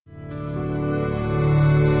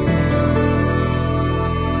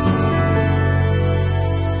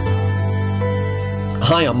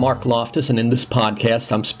Hi, I'm Mark Loftus, and in this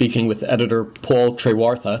podcast, I'm speaking with editor Paul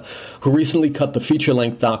Trewartha, who recently cut the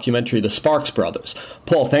feature-length documentary, The Sparks Brothers.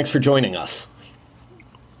 Paul, thanks for joining us.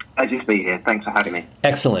 Pleasure to be here. Thanks for having me.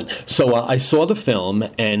 Excellent. So I saw the film,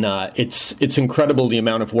 and it's incredible the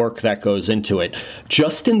amount of work that goes into it.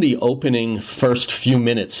 Just in the opening first few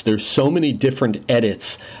minutes, there's so many different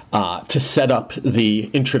edits to set up the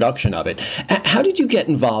introduction of it. How did you get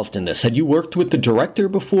involved in this? Had you worked with the director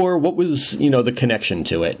before? What was, the connection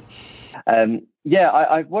to it?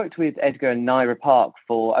 I've worked with Edgar and Naira Park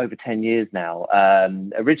for over 10 years now,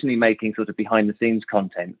 originally making sort of behind-the-scenes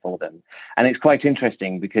content for them. And it's quite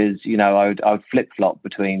interesting because, I would flip-flop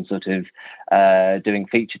between sort of doing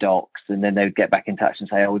feature docs, and then they would get back in touch and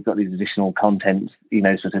say, we've got these additional content,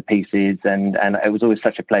 sort of pieces. And it was always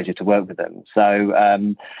such a pleasure to work with them. So,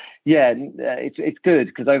 it's good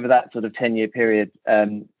because over that sort of 10-year period,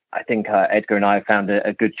 I think Edgar and I found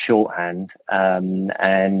a good shorthand, and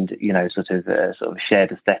sort of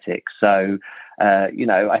shared aesthetics. So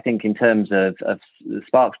I think in terms of the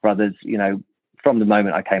Sparks Brothers, from the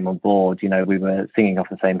moment I came on board, we were singing off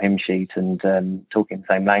the same hymn sheet and talking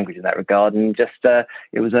the same language in that regard, and just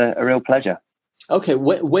it was a real pleasure. Okay,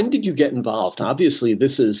 when did you get involved? Obviously,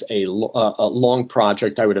 this is a long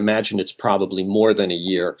project. I would imagine it's probably more than a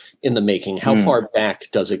year in the making. How far back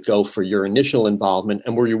does it go for your initial involvement?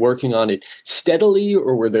 And were you working on it steadily,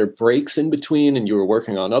 or were there breaks in between and you were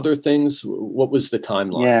working on other things? What was the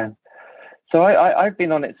timeline? Yeah. So I've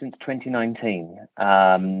been on it since 2019,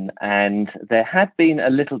 and there had been a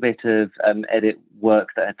little bit of edit work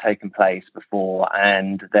that had taken place before,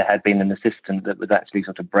 and there had been an assistant that was actually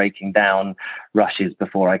sort of breaking down rushes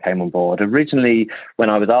before I came on board. Originally, when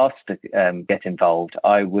I was asked to get involved,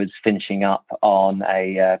 I was finishing up on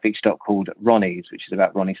a feature doc called Ronnie's, which is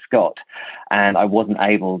about Ronnie Scott, and I wasn't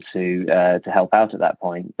able to help out at that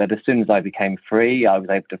point. But as soon as I became free, I was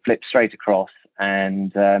able to flip straight across,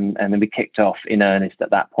 and then we kicked off in earnest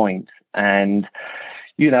at that point. And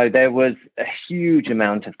there was a huge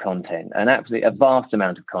amount of content, a vast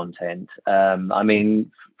amount of content.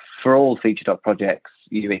 For all feature doc projects,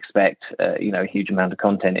 you expect a huge amount of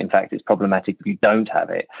content. In fact, it's problematic if you don't have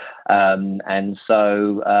it.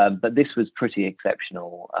 But this was pretty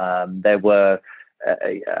exceptional. There were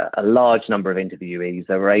a large number of interviewees.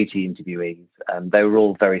 There were 80 interviewees. They were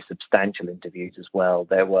all very substantial interviews as well.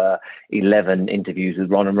 There were 11 interviews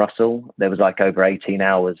with Ron and Russell. There was like over 18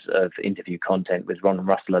 hours of interview content with Ron and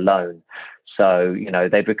Russell alone. So,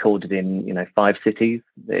 they'd recorded in, 5 cities,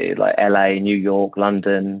 like LA, New York,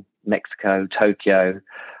 London, Mexico, Tokyo.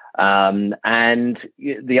 And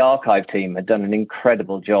the archive team had done an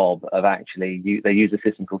incredible job of they used a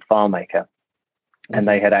system called FileMaker. And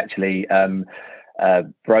they had actually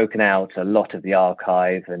broken out a lot of the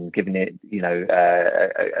archive and given it,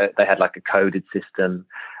 they had like a coded system.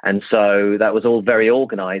 And so that was all very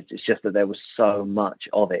organized. It's just that there was so much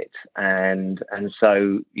of it. And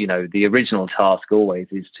so, the original task always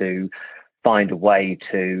is to find a way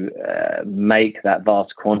to make that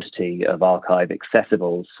vast quantity of archive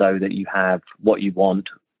accessible so that you have what you want,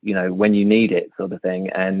 when you need it, sort of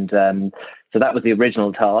thing. And so that was the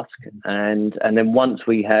original task. And then once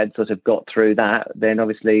we had sort of got through that, then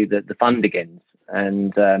obviously the fun begins.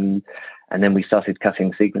 And then we started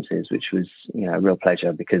cutting sequences, which was, a real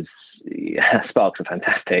pleasure because Sparks are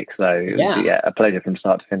fantastic. So it was a pleasure from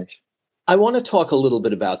start to finish. I want to talk a little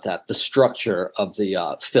bit about that, the structure of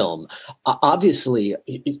the film. Obviously,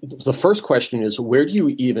 the first question is, where do you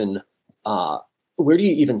even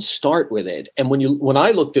start with it? And when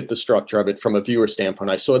I looked at the structure of it from a viewer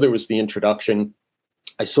standpoint, I saw there was the introduction.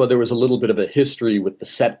 I saw there was a little bit of a history with the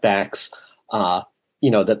setbacks,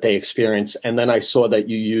 that they experience. And then I saw that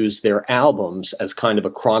you use their albums as kind of a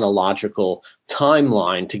chronological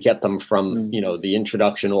timeline to get them from, the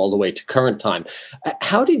introduction all the way to current time.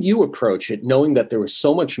 How did you approach it, knowing that there was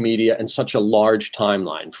so much media and such a large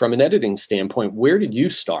timeline? From an editing standpoint, where did you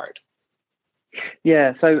start?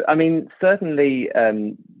 Yeah, so certainly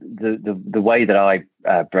the way that I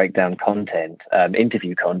break down content,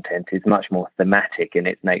 interview content, is much more thematic in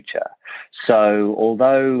its nature. So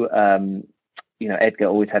although Edgar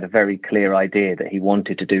always had a very clear idea that he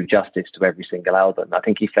wanted to do justice to every single album, I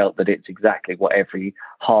think he felt that it's exactly what every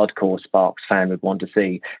hardcore Sparks fan would want to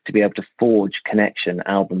see, to be able to forge connection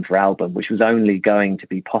album for album, which was only going to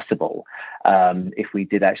be possible if we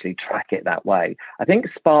did actually track it that way. I think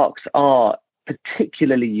Sparks are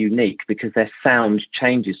particularly unique because their sound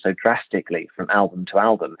changes so drastically from album to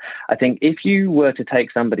album. I think if you were to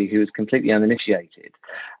take somebody who is completely uninitiated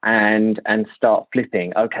and start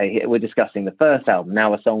flipping, okay, we're discussing the first album,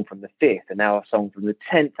 now a song from the fifth, and now a song from the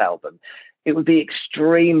 10th album, it would be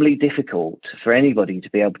extremely difficult for anybody to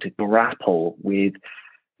be able to grapple with,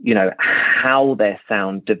 how their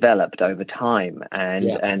sound developed over time and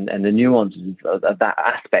the nuances of that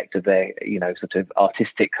aspect of their, sort of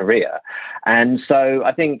artistic career. And so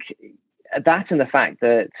I think that, and the fact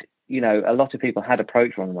that, a lot of people had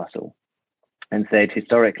approached Ron Russell and said,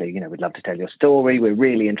 historically, we'd love to tell your story. We're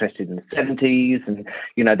really interested in the 70s. And,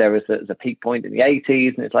 there was a peak point in the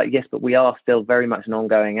 80s. And it's like, yes, but we are still very much an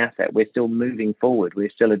ongoing asset. We're still moving forward. We're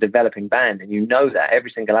still a developing band. And that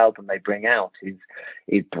every single album they bring out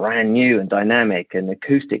is brand new and dynamic and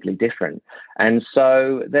acoustically different. And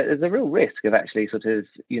so there's a real risk of actually sort of,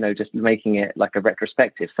 just making it like a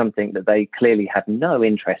retrospective, something that they clearly have no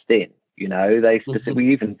interest in.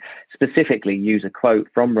 We even specifically use a quote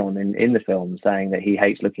from Ron in the film saying that he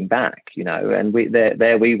hates looking back, and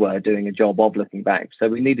there we were doing a job of looking back. So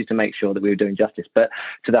we needed to make sure that we were doing justice, but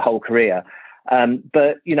to the whole career.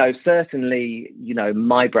 But certainly,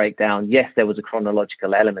 my breakdown, yes, there was a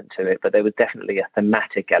chronological element to it, but there was definitely a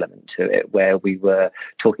thematic element to it where we were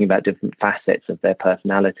talking about different facets of their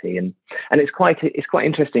personality. And it's quite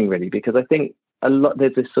interesting, really, because I think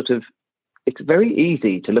there's this sort of, it's very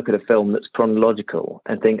easy to look at a film that's chronological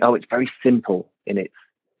and think, oh, it's very simple in its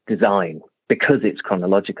design because it's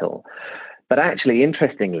chronological. But actually,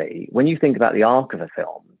 interestingly, when you think about the arc of a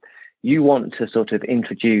film, you want to sort of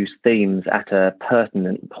introduce themes at a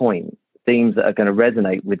pertinent point, themes that are going to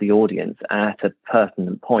resonate with the audience at a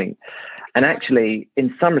pertinent point. And actually,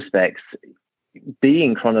 in some respects,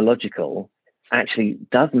 being chronological actually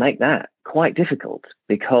does make that quite difficult,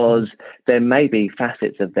 because there may be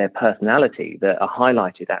facets of their personality that are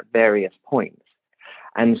highlighted at various points.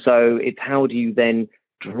 And so it's how do you then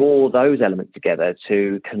draw those elements together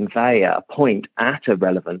to convey a point at a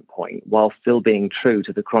relevant point while still being true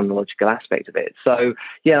to the chronological aspect of it. So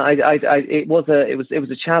yeah, it was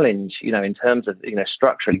a challenge, in terms of,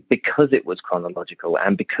 structurally, because it was chronological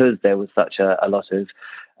and because there was such a lot of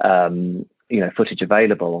footage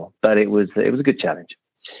available, but it was a good challenge.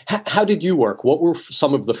 How did you work? What were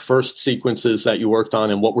some of the first sequences that you worked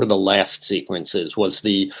on, and what were the last sequences? Was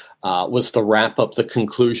the wrap up, the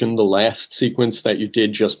conclusion, the last sequence that you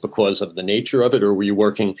did just because of the nature of it, or were you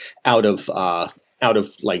working out of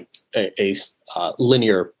like a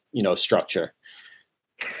linear, structure?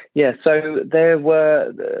 Yeah, so there's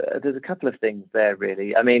a couple of things there,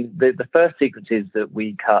 really. I mean, the first sequences that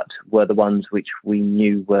we cut were the ones which we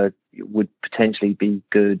knew would potentially be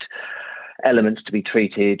good elements to be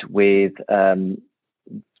treated with the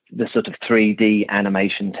sort of 3D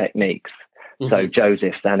animation techniques. So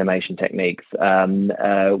Joseph's animation techniques,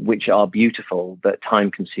 which are beautiful but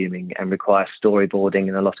time-consuming and require storyboarding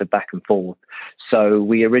and a lot of back and forth. So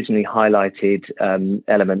we originally highlighted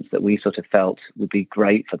elements that we sort of felt would be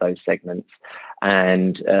great for those segments,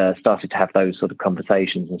 and started to have those sort of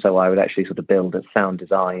conversations. And so I would actually sort of build a sound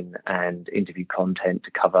design and interview content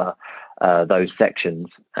to cover those sections,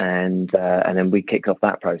 and then we kicked off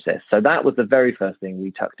that process. So that was the very first thing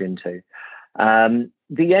we tucked into.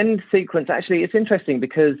 The end sequence, actually, it's interesting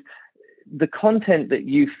because the content that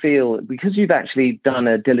you feel, because you've actually done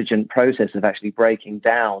a diligent process of actually breaking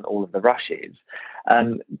down all of the rushes,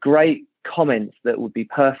 great comments that would be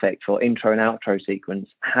perfect for intro and outro sequence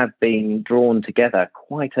have been drawn together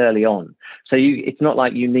quite early on. So it's not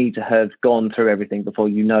like you need to have gone through everything before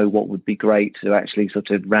you know what would be great to actually sort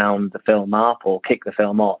of round the film up or kick the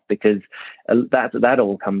film off, because that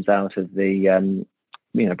all comes out of the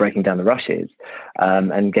breaking down the rushes,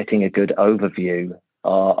 and getting a good overview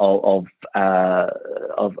of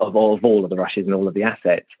all of the rushes and all of the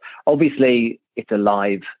assets. Obviously, it's a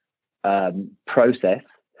live process,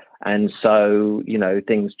 and so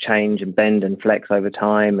things change and bend and flex over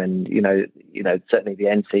time. And certainly the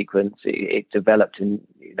end sequence, it developed in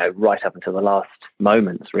right up until the last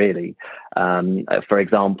moments, really. For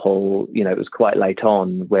example, it was quite late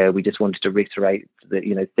on where we just wanted to reiterate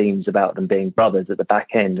that themes about them being brothers at the back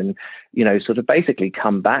end, and sort of basically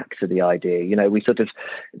come back to the idea.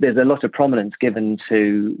 There's a lot of prominence given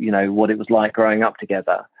to what it was like growing up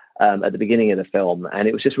together at the beginning of the film, and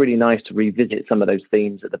it was just really nice to revisit some of those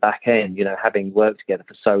themes at the back end. Having worked together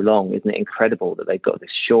for so long, isn't it incredible that they've got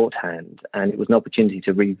this shorthand? And it was an opportunity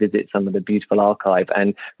to revisit some of the beautiful archive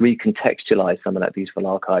and recontextualize some of that beautiful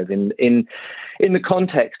archive in the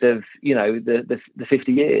context of the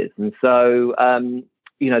 50 years. And so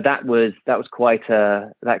that was quite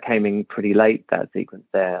that came in pretty late, that sequence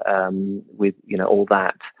there, with all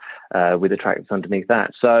that with the track that's underneath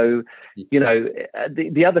that. So,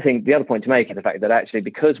 the other point to make is the fact that actually,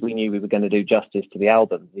 because we knew we were going to do justice to the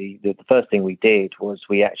album, the first thing we did was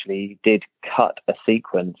we actually did cut a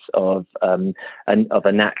sequence of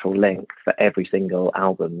a natural length for every single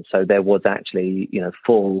album. So there was actually,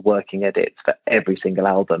 full working edits for every single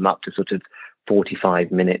album, up to sort of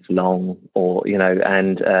 45 minutes long, or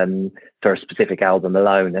and for a specific album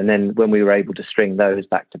alone. And then when we were able to string those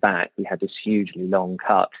back to back, we had this hugely long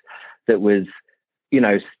cut that was,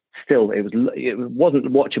 still it wasn't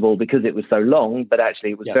watchable because it was so long, but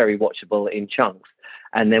actually it was very watchable in chunks.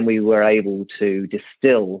 And then we were able to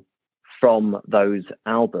distill from those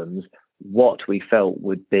albums what we felt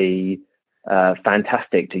would be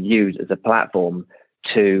fantastic to use as a platform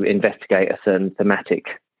to investigate a certain thematic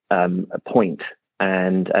point,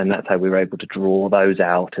 and that's how we were able to draw those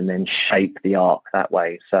out and then shape the arc that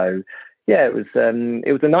way. So it was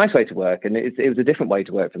a nice way to work, and it was a different way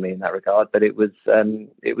to work for me in that regard, but it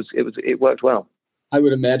worked well. I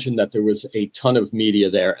would imagine that there was a ton of media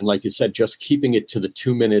there. And like you said, just keeping it to the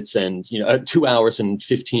 2 minutes and, 2 hours and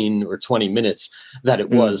 15 or 20 minutes that it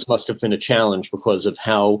was must have been a challenge because of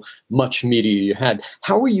how much media you had.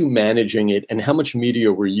 How were you managing it, and how much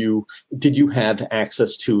media did you have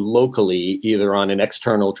access to locally, either on an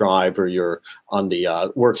external drive or you're on the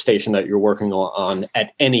workstation that you're working on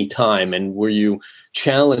at any time? And were you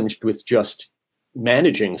challenged with just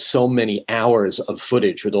managing so many hours of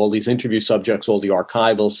footage with all these interview subjects, all the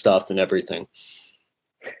archival stuff and everything?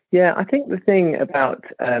 Yeah, I think the thing about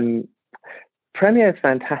Premiere is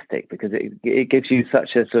fantastic because it gives you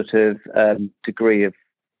such a sort of degree of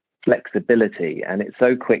flexibility, and it's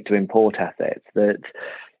so quick to import assets that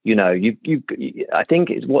I think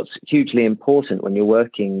it's what's hugely important when you're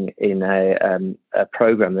working in a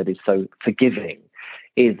program that is so forgiving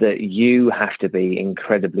is that you have to be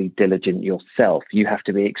incredibly diligent yourself. You have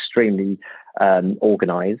to be extremely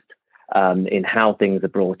organized in how things are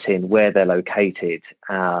brought in, where they're located.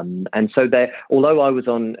 And so although I was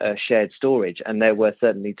on shared storage, and there were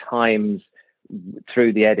certainly times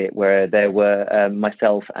through the edit where there were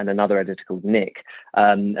myself and another editor called Nick,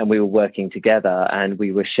 and we were working together and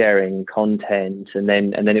we were sharing content, and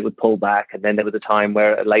then it would pull back, and then there was a time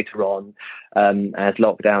where later on, as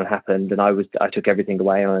lockdown happened, and I took everything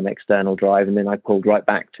away on an external drive, and then I pulled right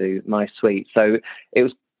back to my suite. So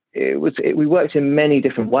we worked in many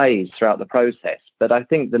different ways throughout the process. But I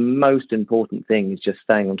think the most important thing is just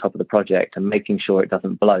staying on top of the project and making sure it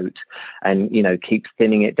doesn't bloat, and, keep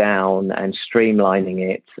thinning it down and streamlining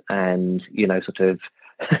it, and, sort of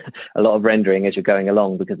a lot of rendering as you're going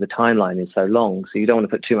along, because the timeline is so long. So you don't want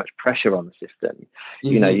to put too much pressure on the system.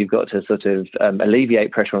 Mm-hmm. You've got to sort of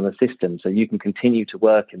alleviate pressure on the system so you can continue to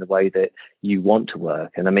work in the way that you want to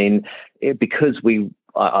work. And I mean, because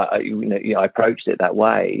I approached it that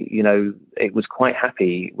way, it was quite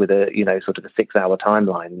happy with a, sort of a 6-hour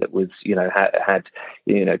timeline that was, had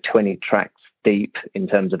 20 tracks deep in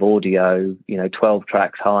terms of audio, 12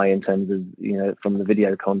 tracks high in terms of, from the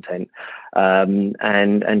video content.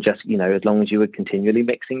 And just, as long as you were continually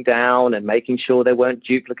mixing down and making sure there weren't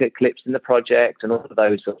duplicate clips in the project and all of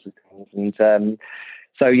those sorts of things. And,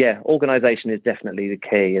 so yeah, organization is definitely the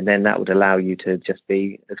key. And then that would allow you to just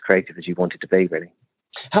be as creative as you wanted to be, really.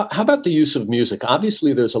 How about the use of music?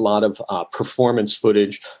 Obviously, there's a lot of performance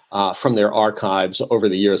footage from their archives over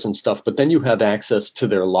the years and stuff, but then you have access to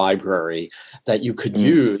their library that you could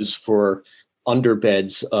use for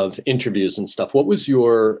underbeds of interviews and stuff. What was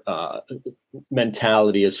your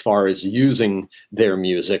mentality as far as using their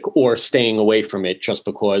music or staying away from it just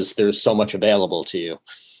because there's so much available to you?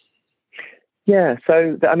 Yeah,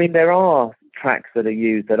 so, I mean, there are tracks that are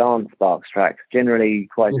used that aren't Sparks tracks. Generally,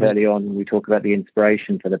 quite early on, we talk about the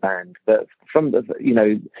inspiration for the band. But from the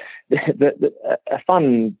a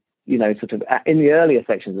fun, sort of in the earlier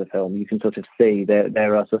sections of the film, you can sort of see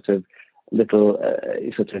there are sort of little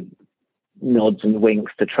sort of nods and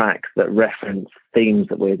winks to tracks that reference themes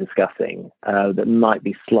that we're discussing that might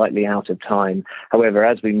be slightly out of time. However,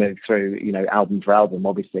 as we move through, album for album,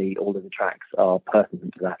 obviously all of the tracks are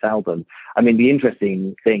pertinent to that album. I mean, the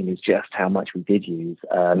interesting thing is just how much we did use.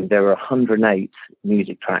 There were 108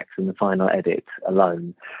 music tracks in the final edit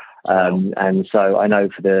alone. And so I know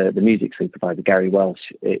for the music supervisor, Gary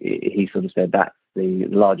Welsh, he sort of said that's the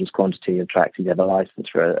largest quantity of tracks he's ever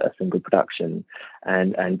licensed for a single production.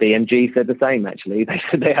 And BMG said the same, actually. They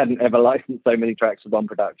said they hadn't ever licensed so many tracks for one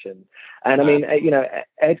production. And I mean,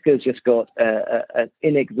 Edgar's just got an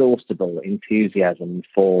inexhaustible enthusiasm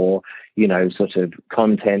for, sort of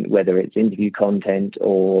content, whether it's interview content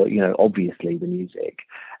or, obviously the music.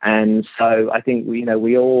 And so I think,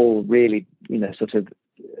 we all really, sort of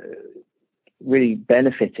really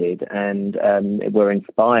benefited and were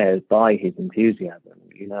inspired by his enthusiasm.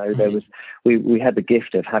 You know, there was we had the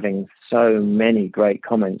gift of having so many great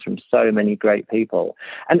comments from so many great people,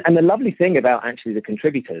 and the lovely thing about actually the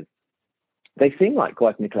contributors, they seem like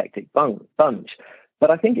quite an eclectic bunch,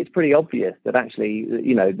 but I think it's pretty obvious that actually,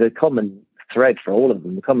 you know, the common thread for all of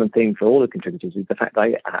them, the common theme for all the contributors is the fact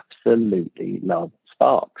they absolutely love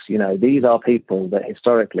Sparks. You know, these are people that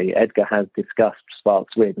historically Edgar has discussed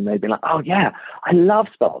Sparks with, and they've been like, oh yeah, I love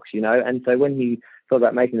Sparks, you know. And so when he thought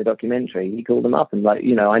about making the documentary, he called them up and like,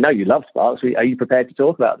 you know, I know you love Sparks. Are you prepared to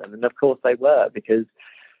talk about them? And of course they were, because,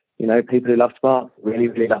 you know, people who love Sparks really,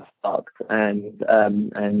 really love Sparks,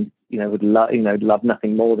 and you know, would love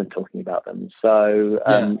nothing more than talking about them. So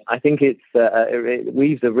I think it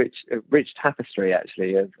weaves a rich tapestry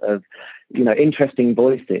actually of you know, interesting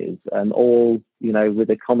voices, all, you know, with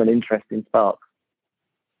a common interest in Sparks.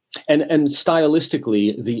 And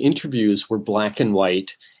stylistically, the interviews were black and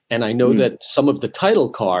white. And I know that some of the title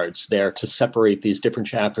cards there to separate these different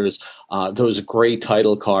chapters, those gray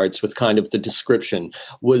title cards with kind of the description,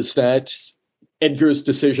 was that Edgar's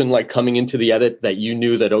decision, like coming into the edit, that you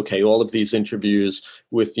knew that, okay, all of these interviews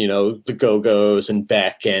with, you know, the Go-Go's and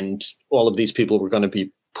Beck and all of these people were going to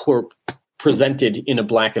be presented in a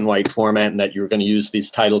black and white format, and that you were going to use these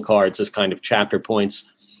title cards as kind of chapter points?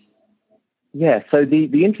 Yeah, so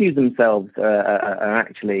the interviews themselves are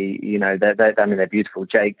actually, you know, they're beautiful.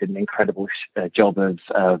 Jake did an incredible job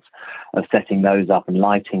of setting those up and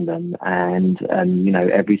lighting them, and you know,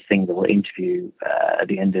 every single interview at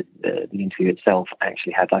the end of the interview itself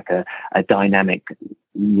actually had like a dynamic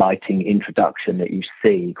lighting introduction that you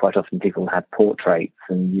see. Quite often people have portraits,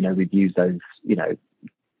 and you know, we'd use those, you know,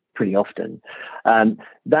 pretty often.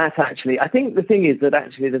 That actually, I think the thing is that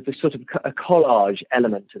actually there's a sort of a collage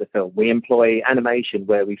element to the film. We employ animation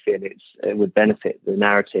where we feel it would benefit the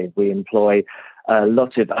narrative. We employ a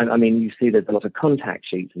lot of, I mean, you see there's a lot of contact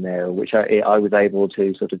sheets in there, which I was able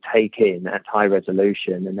to sort of take in at high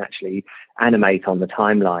resolution and actually animate on the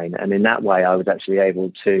timeline. And in that way, I was actually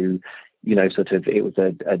able to, you know, sort of,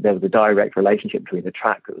 there was a direct relationship between the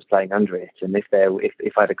track that was playing under it, and if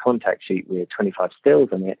I had a contact sheet with 25 stills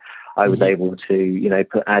on it, I was able to, you know,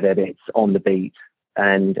 add edits on the beat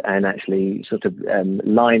and actually sort of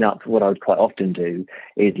line up. What I would quite often do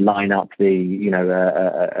is line up the, you know,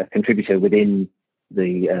 a contributor within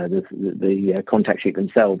the contact sheet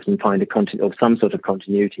themselves and find some sort of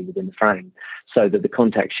continuity within the frame, so that the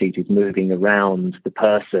contact sheet is moving around the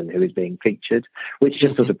person who is being featured, which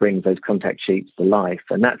just sort of brings those contact sheets to life.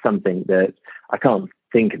 And that's something that I can't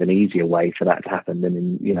think of an easier way for that to happen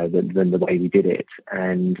than the way we did it.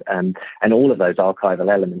 And all of those archival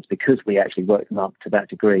elements, because we actually worked them up to that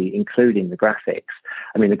degree, including the graphics.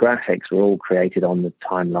 I mean, the graphics were all created on the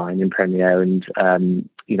timeline in Premiere and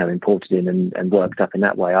you know, imported in and worked up in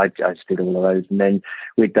that way. I just did all of those, and then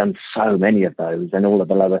we'd done so many of those and all of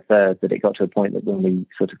the lower thirds that it got to a point that when we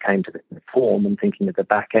sort of came to the form and thinking of the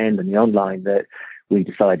back end and the online, that we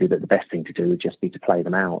decided that the best thing to do would just be to play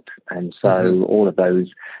them out. And so all of those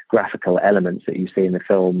graphical elements that you see in the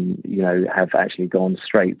film, you know, have actually gone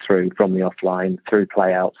straight through from the offline, through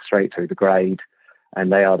play out, straight through the grade,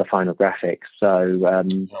 and they are the final graphics. So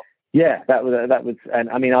yeah, that was, and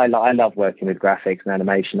I mean, I love working with graphics and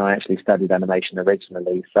animation. I actually studied animation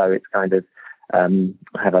originally, so it's kind of,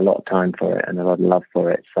 I have a lot of time for it and a lot of love for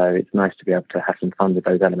it. So it's nice to be able to have some fun with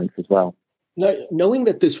those elements as well. Now, knowing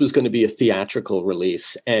that this was going to be a theatrical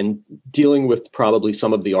release and dealing with probably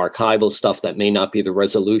some of the archival stuff that may not be the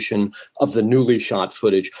resolution of the newly shot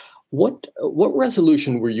footage, what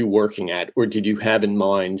resolution were you working at, or did you have in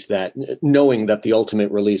mind that, knowing that the ultimate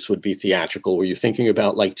release would be theatrical? Were you thinking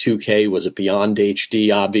about like 2K? Was it beyond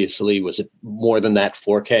HD? Obviously, was it more than that,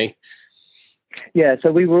 4K? Yeah,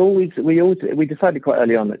 so we decided quite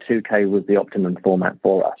early on that 2K was the optimum format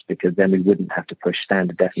for us, because then we wouldn't have to push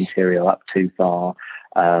standard def material up too far,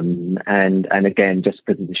 and again, just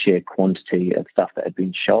because of the sheer quantity of stuff that had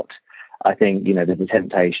been shot. I think, you know, there's a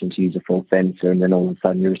temptation to use a full sensor, and then all of a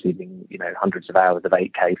sudden you're receiving, you know, hundreds of hours of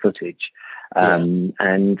 8K footage.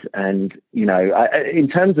 And you know, in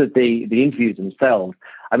terms of the interviews themselves,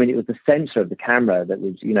 I mean, it was the sensor of the camera that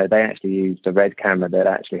was, you know, they actually used a Red camera that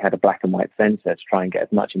actually had a black and white sensor to try and get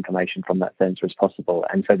as much information from that sensor as possible.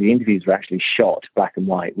 And so the interviews were actually shot black and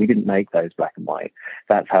white. We didn't make those black and white.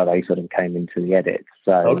 That's how they sort of came into the edit.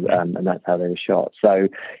 So, and that's how they were shot. So,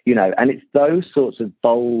 you know, and it's those sorts of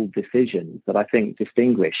bold decisions that I think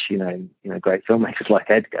distinguish, you know, great filmmakers like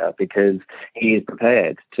Edgar, because he is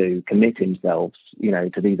prepared to commit himself, you know,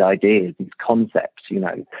 to these ideas, these concepts, you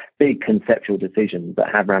know, big conceptual decisions that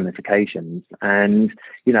have have ramifications. And,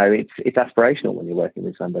 you know, it's aspirational when you're working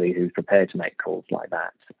with somebody who's prepared to make calls like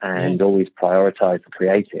that and always prioritize the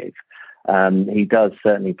creative. He does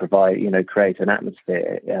certainly provide, you know, create an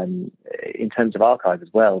atmosphere in terms of archive as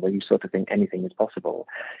well, where you sort of think anything is possible.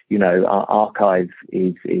 You know, our archive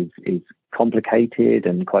is complicated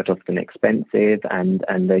and quite often expensive, and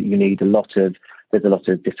you need there's a lot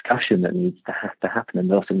of discussion that needs to have to happen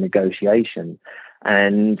and a lot of negotiation.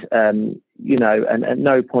 And, you know, and at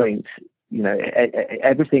no point, you know,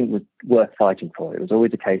 everything was worth fighting for. It was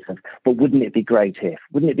always a case of, but wouldn't it be great if?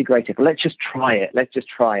 Wouldn't it be great if? Well, let's just try it.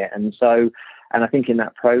 And so, and I think in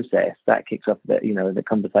that process, that kicks off the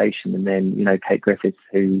conversation. And then, you know, Kate Griffiths,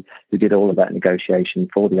 who did all of that negotiation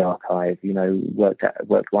for the archive, you know,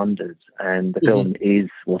 worked wonders. And the film is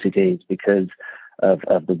what it is because of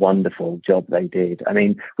the wonderful job they did. I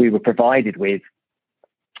mean, we were provided with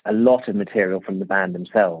a lot of material from the band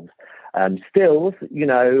themselves. Stills, you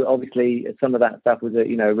know, obviously some of that stuff was,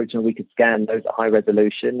 you know, original. We could scan those at high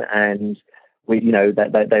resolution, and we, you know,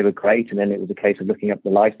 that they were great. And then it was a case of looking up the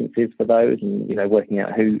licenses for those, and, you know, working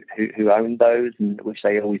out who owned those, and which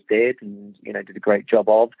they always did, and, you know, did a great job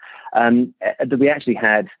of. We actually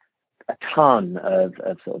had a ton of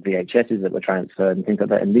sort of VHSs that were transferred and things like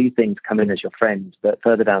that. And these things come in as your friends, but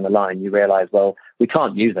further down the line, you realize, well, we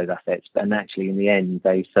can't use those assets. And actually, in the end,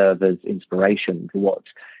 they serve as inspiration for what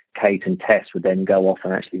Kate and Tess would then go off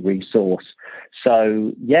and actually resource.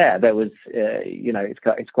 So yeah, there was, you know,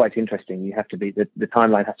 it's quite interesting. You have to be, the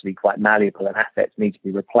timeline has to be quite malleable, and assets need to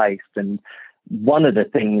be replaced. And one of the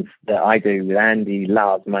things that I do with Andy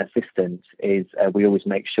Lars, my assistant, is we always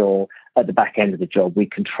make sure at the back end of the job, we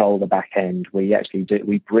control the back end. We actually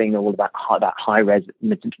we bring all of that high-res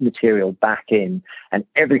material back in, and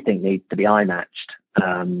everything needs to be eye-matched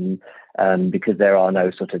because there are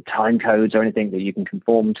no sort of time codes or anything that you can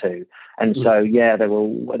conform to. And so, yeah, there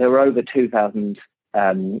were over 2,000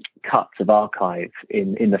 cuts of archive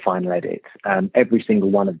in the final edit. Every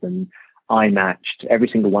single one of them eye-matched, every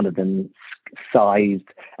single one of them sized,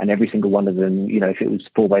 and every single one of them, you know, if it was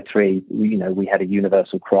 4:3, you know, we had a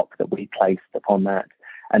universal crop that we placed upon that.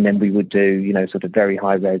 And then we would do, you know, sort of very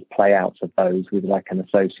high-res playouts of those with like an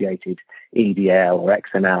associated EDL or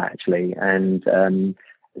XML actually, and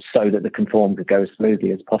so that the conform could go as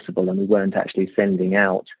smoothly as possible, and we weren't actually sending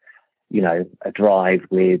out, you know, a drive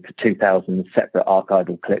with 2,000 separate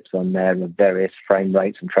archival clips on there of various frame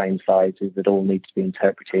rates and frame sizes that all need to be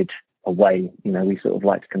interpreted away. You know, we sort of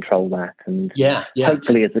like to control that, and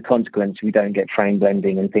hopefully as a consequence we don't get frame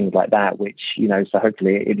blending and things like that, which, you know, so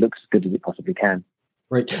hopefully it looks as good as it possibly can.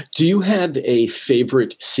 Right. Do you have a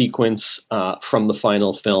favorite sequence from the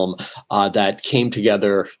final film that came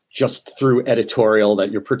together just through editorial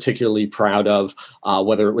that you're particularly proud of,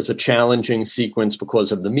 whether it was a challenging sequence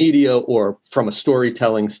because of the media or from a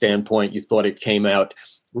storytelling standpoint, you thought it came out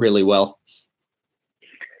really well?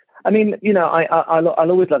 I mean, you know, I'll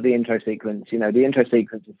always love the intro sequence. You know, the intro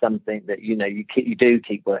sequence is something that, you know, you do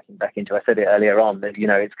keep working back into. I said it earlier on that, you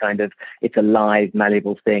know, it's a live,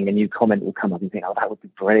 malleable thing, and new comment will come up and think, oh, that would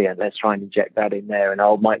be brilliant. Let's try and inject that in there.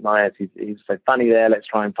 And Mike Myers, he's so funny there. Let's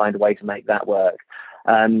try and find a way to make that work.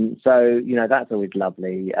 So, you know, that's always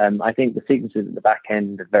lovely. I think the sequences at the back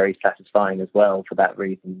end are very satisfying as well for that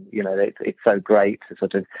reason. You know, it's so great to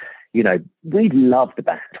sort of, you know, we love the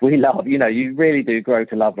band. We love, you know, you really do grow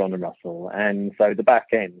to love Ron and Russell. And so the back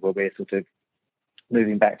end where we're sort of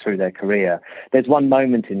moving back through their career, there's one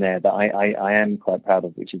moment in there that I am quite proud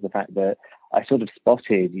of, which is the fact that I sort of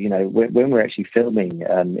spotted, you know, when we're actually filming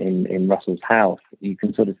in Russell's house, you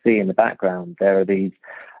can sort of see in the background, there are these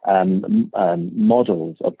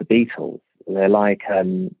models of the Beatles. They're like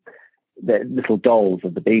they're little dolls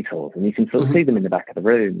of the Beatles, and you can sort of see them in the back of the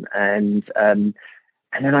room. And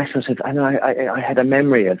then I had a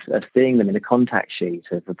memory of seeing them in a contact sheet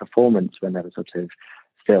of a performance when they were sort of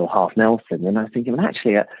still half Nelson. And I was thinking, well,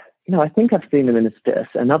 actually, you know, I think I've seen them in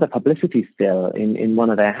another publicity still in one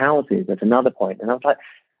of their houses at another point. And I was like,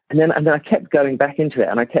 and then I kept going back into it,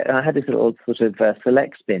 and I had this little sort of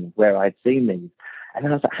select spin where I'd seen these. And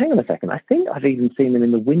then I was like, hang on a second, I think I've even seen them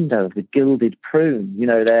in the window of the Gilded Prune, you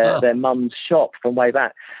know, their mum's shop from way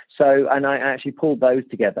back. So, and I actually pulled those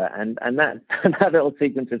together, and that little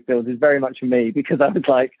sequence of stills is very much for me, because I was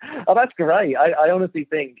like, oh, that's great. I honestly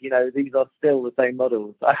think, you know, these are still the same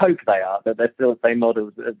models. I hope they are, that they're still the same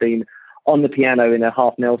models that have been on the piano in a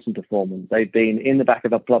half Nelson performance. They've been in the back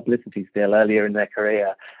of a publicity still earlier in their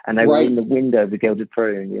career, and they were in the window of the Gilded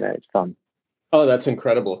Prune. You know, it's fun. Oh, that's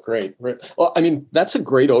incredible. Great. Well, I mean, that's a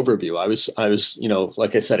great overview. I was,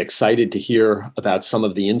 like I said, excited to hear about some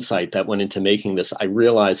of the insight that went into making this. I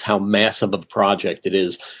realize how massive of a project it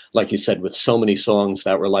is. Like you said, with so many songs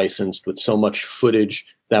that were licensed, with so much footage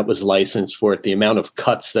that was licensed for it, the amount of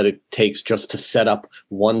cuts that it takes just to set up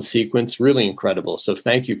one sequence, really incredible. So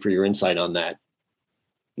thank you for your insight on that.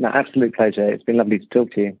 No, absolute pleasure. It's been lovely to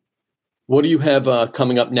talk to you. What do you have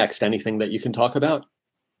coming up next? Anything that you can talk about?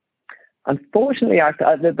 Unfortunately,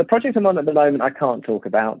 the project I'm on at the moment, I can't talk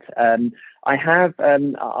about. I have,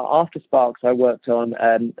 after Sparks, I worked on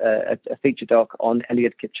a feature doc on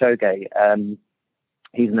Eliud Kipchoge.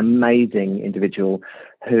 He's an amazing individual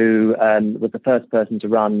who was the first person to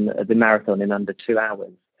run the marathon in under 2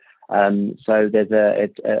 hours. So there's a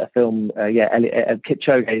film,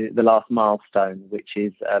 Kipchoge, The Last Milestone, which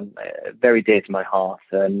is very dear to my heart.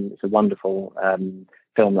 It's a wonderful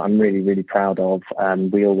film that I'm really, really proud of.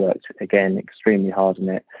 We all worked, again, extremely hard on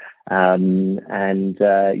it. So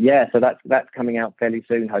that's coming out fairly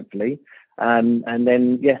soon, hopefully. And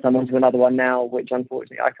then, yes, I'm on to another one now, which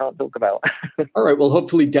unfortunately I can't talk about. All right. Well,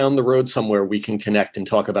 hopefully down the road somewhere we can connect and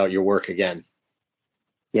talk about your work again.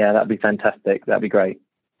 Yeah, that'd be fantastic. That'd be great.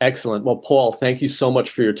 Excellent. Well, Paul, thank you so much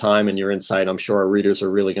for your time and your insight. I'm sure our readers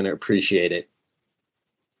are really going to appreciate it.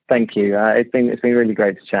 Thank you. It's been really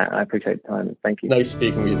great to chat. I appreciate the time. Thank you. Nice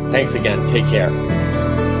speaking with you. Thanks again. Take care.